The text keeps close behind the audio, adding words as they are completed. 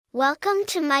Welcome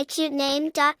to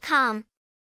mycutename.com.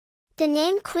 The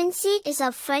name Quincy is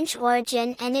of French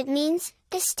origin and it means,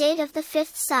 estate of the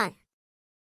fifth son.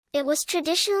 It was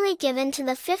traditionally given to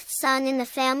the fifth son in the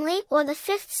family or the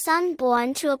fifth son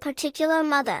born to a particular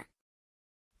mother.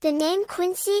 The name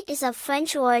Quincy is of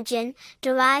French origin,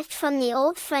 derived from the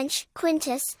Old French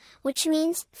quintus, which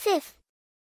means fifth.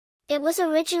 It was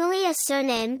originally a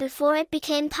surname before it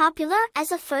became popular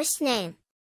as a first name.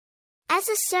 As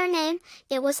a surname,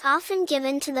 it was often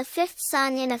given to the fifth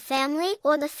son in a family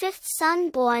or the fifth son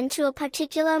born to a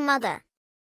particular mother.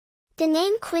 The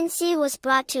name Quincy was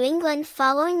brought to England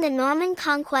following the Norman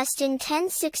conquest in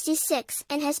 1066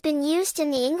 and has been used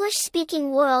in the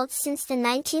English-speaking world since the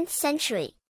 19th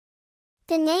century.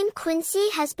 The name Quincy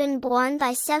has been borne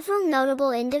by several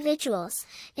notable individuals,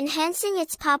 enhancing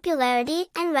its popularity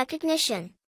and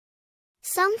recognition.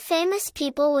 Some famous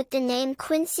people with the name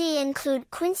Quincy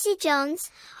include Quincy Jones,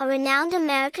 a renowned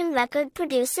American record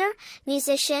producer,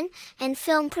 musician, and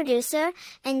film producer,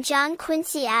 and John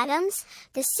Quincy Adams,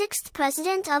 the sixth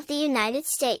President of the United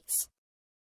States.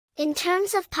 In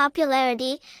terms of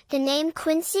popularity, the name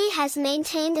Quincy has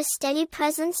maintained a steady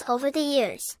presence over the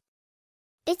years.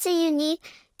 It's a unique,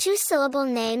 two-syllable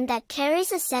name that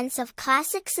carries a sense of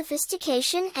classic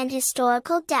sophistication and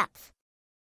historical depth.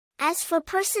 As for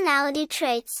personality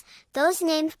traits, those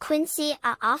named Quincy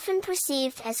are often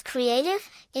perceived as creative,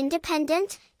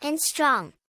 independent, and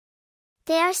strong.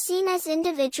 They are seen as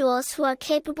individuals who are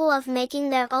capable of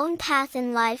making their own path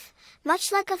in life,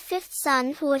 much like a fifth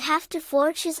son who would have to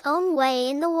forge his own way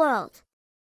in the world.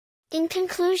 In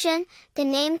conclusion, the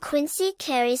name Quincy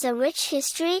carries a rich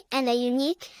history and a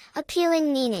unique,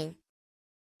 appealing meaning.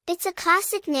 It's a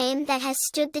classic name that has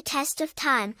stood the test of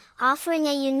time, offering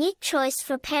a unique choice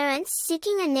for parents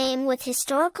seeking a name with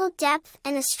historical depth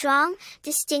and a strong,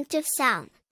 distinctive sound.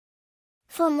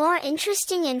 For more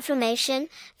interesting information,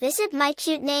 visit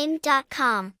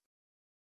mycutename.com.